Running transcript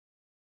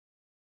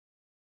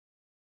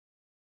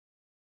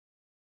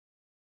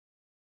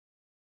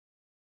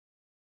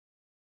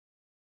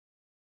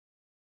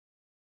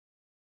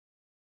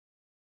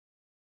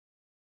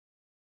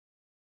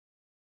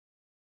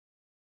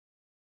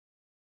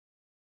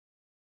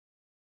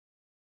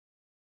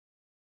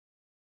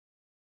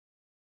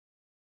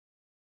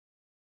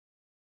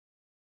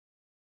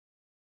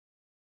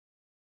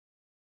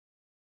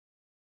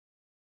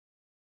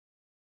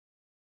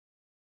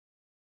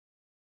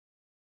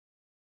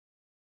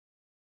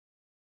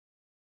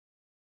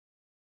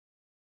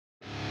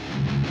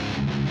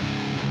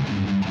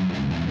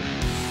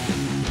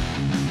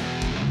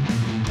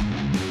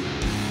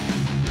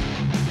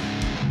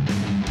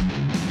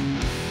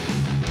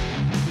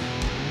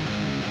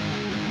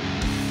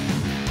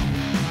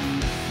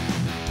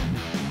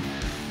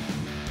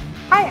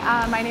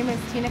My name is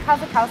Tina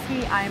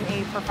Kazakowski. I'm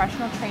a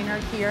professional trainer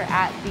here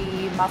at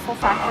the Muscle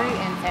Factory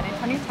in San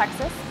Antonio,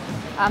 Texas.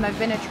 I've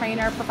been a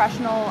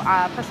professional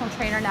personal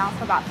trainer now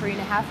for about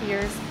 3.5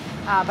 years,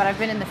 but I've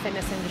been in the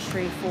fitness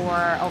industry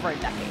for over a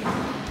decade.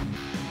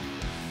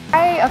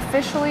 I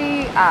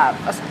officially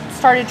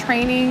started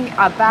training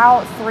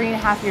about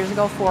 3.5 years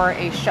ago for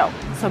a show.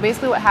 So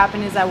basically what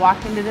happened is I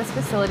walked into this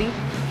facility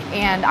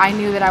and I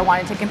knew that I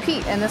wanted to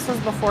compete, and this was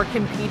before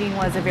competing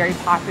was a very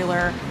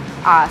popular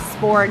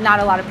sport. Not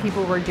a lot of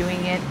people were doing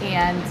it,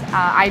 and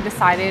I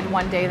decided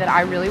one day that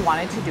I really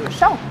wanted to do a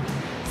show.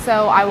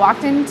 So I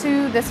walked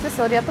into this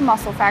facility at the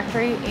Muscle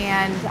Factory,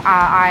 and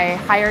I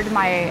hired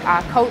my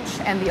coach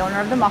and the owner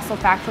of the Muscle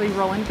Factory,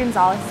 Roland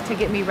Gonzalez, to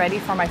get me ready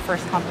for my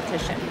first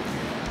competition.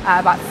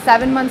 About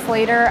 7 months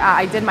later,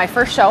 I did my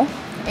first show,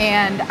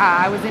 and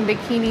I was in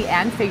bikini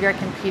and figure. I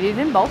competed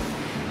in both,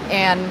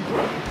 and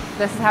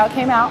this is how it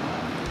came out.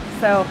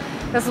 So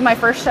this was my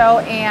first show,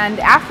 and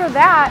after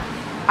that,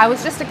 I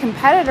was just a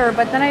competitor,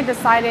 but then I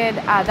decided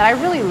that I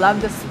really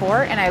loved the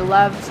sport, and I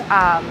loved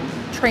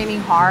training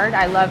hard.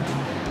 I loved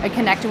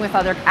connecting with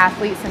other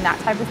athletes and that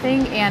type of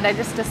thing, and I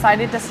just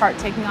decided to start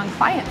taking on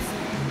clients.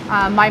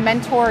 My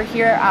mentor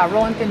here,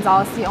 Roland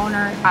Gonzalez, the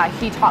owner,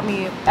 he taught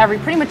me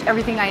pretty much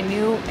everything I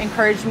knew,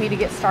 encouraged me to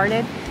get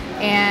started,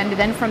 and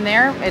then from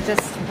there, it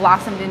just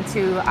blossomed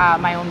into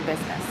my own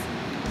business.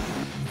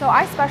 So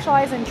I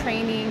specialize in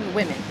training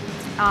women.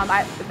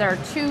 There are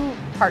two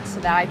parts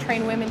to that. I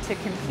train women to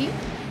compete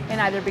in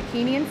either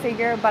bikini and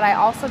figure, but I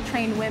also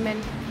train women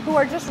who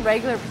are just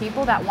regular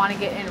people that want to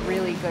get in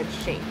really good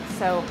shape.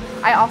 So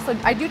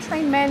I do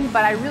train men,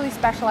 but I really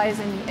specialize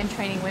in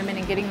training women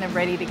and getting them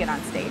ready to get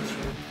on stage.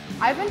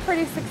 I've been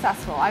pretty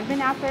successful. I've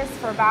been at this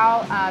for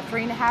about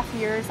 3.5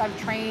 years. I've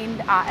trained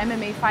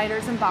MMA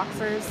fighters and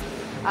boxers.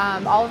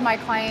 All of my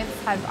clients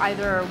have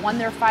either won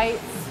their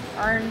fights,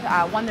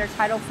 won their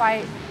title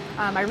fight.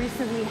 I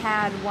recently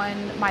had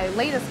my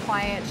latest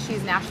client,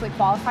 she's nationally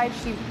qualified.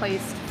 She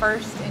placed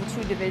first in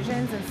 2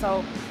 divisions, and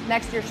so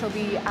next year she'll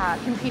be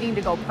competing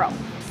to go pro.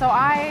 So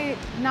I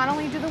not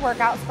only do the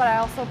workouts, but I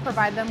also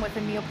provide them with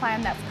a meal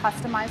plan that's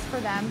customized for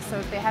them. So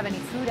if they have any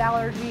food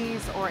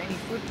allergies or any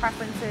food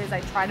preferences,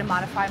 I try to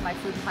modify my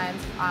food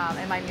plans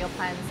and my meal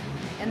plans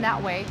in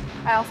that way.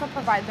 I also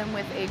provide them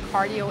with a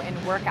cardio and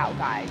workout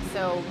guide.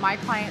 So my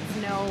clients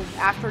know,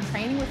 after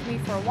training with me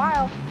for a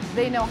while,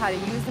 they know how to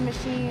use the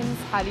machines,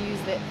 how to use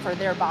it for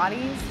their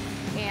bodies,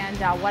 and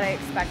what I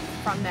expect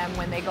from them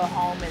when they go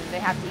home and they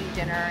have to eat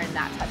dinner and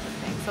that type of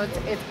thing. So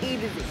it's A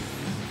to Z.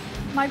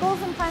 My goals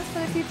and plans for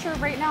the future,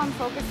 right now I'm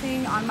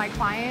focusing on my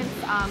clients,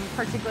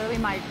 particularly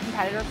my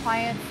competitor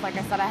clients. Like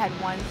I said, I had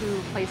one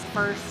who placed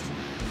first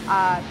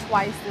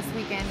twice this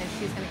weekend, and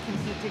she's going to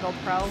compete to go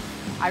pro.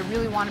 I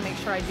really want to make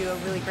sure I do a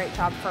really great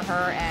job for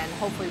her, and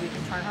hopefully we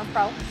can turn her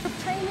pro.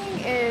 The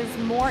training is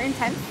more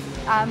intense.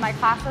 My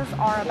classes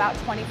are about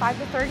 25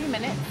 to 30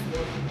 minutes,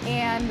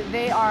 and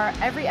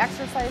every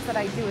exercise that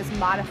I do is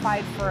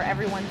modified for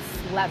everyone's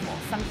level.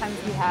 Sometimes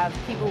we have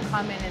people who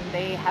come in and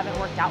they haven't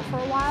worked out for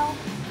a while,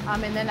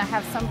 and then I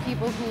have some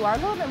people who are a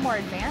little bit more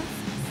advanced.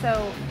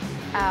 So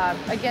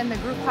again, the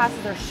group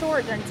classes are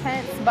short, they're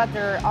intense, but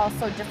they're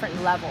also different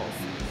levels.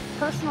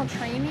 Personal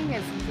training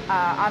is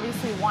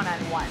obviously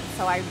one-on-one,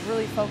 so I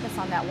really focus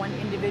on that one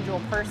individual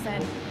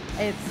person.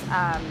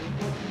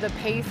 The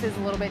pace is a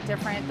little bit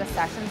different, the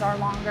sessions are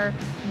longer,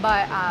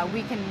 but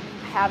we can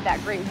have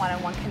that great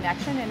one-on-one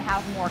connection and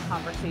have more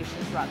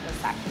conversations throughout the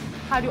session.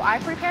 How do I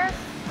prepare?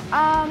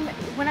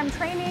 When I'm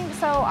training,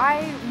 so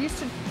I used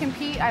to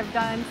compete. I've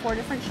done 4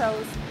 different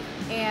shows,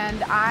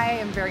 and I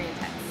am very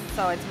intense.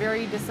 So it's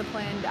very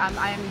disciplined.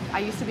 I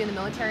used to be in the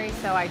military,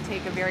 so I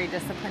take a very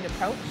disciplined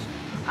approach.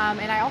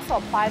 And I also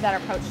apply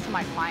that approach to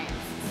my clients.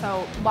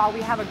 So while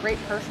we have a great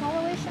personal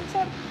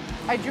relationship,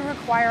 I do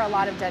require a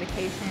lot of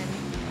dedication.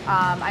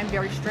 I'm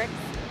very strict,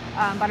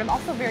 but I'm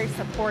also very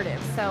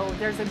supportive. So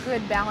there's a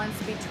good balance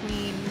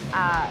between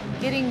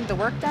getting the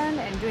work done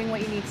and doing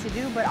what you need to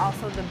do, but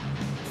also the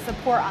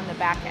support on the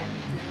back end.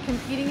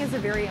 Competing is a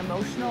very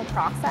emotional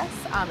process.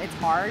 It's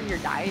hard, you're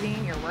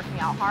dieting, you're working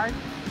out hard,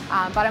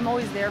 but I'm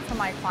always there for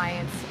my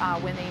clients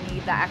when they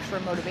need that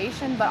extra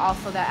motivation, but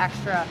also that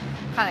extra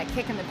kind of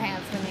kick in the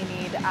pants when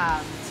they need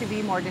to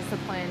be more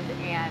disciplined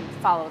and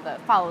follow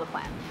the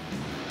plan.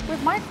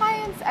 With my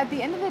clients, at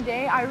the end of the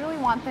day, I really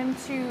want them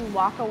to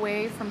walk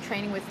away from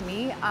training with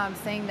me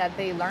saying that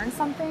they learned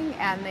something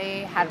and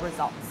they had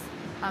results.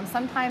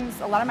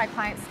 Sometimes a lot of my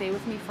clients stay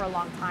with me for a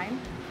long time,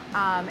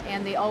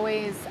 and they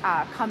always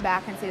come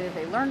back and say that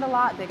they learned a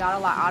lot, they got a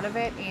lot out of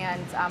it,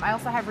 and I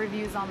also have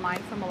reviews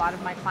online from a lot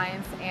of my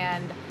clients,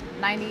 and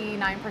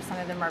 99%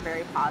 of them are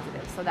very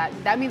positive. So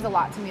that means a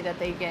lot to me that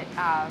they get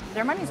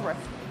their money's worth.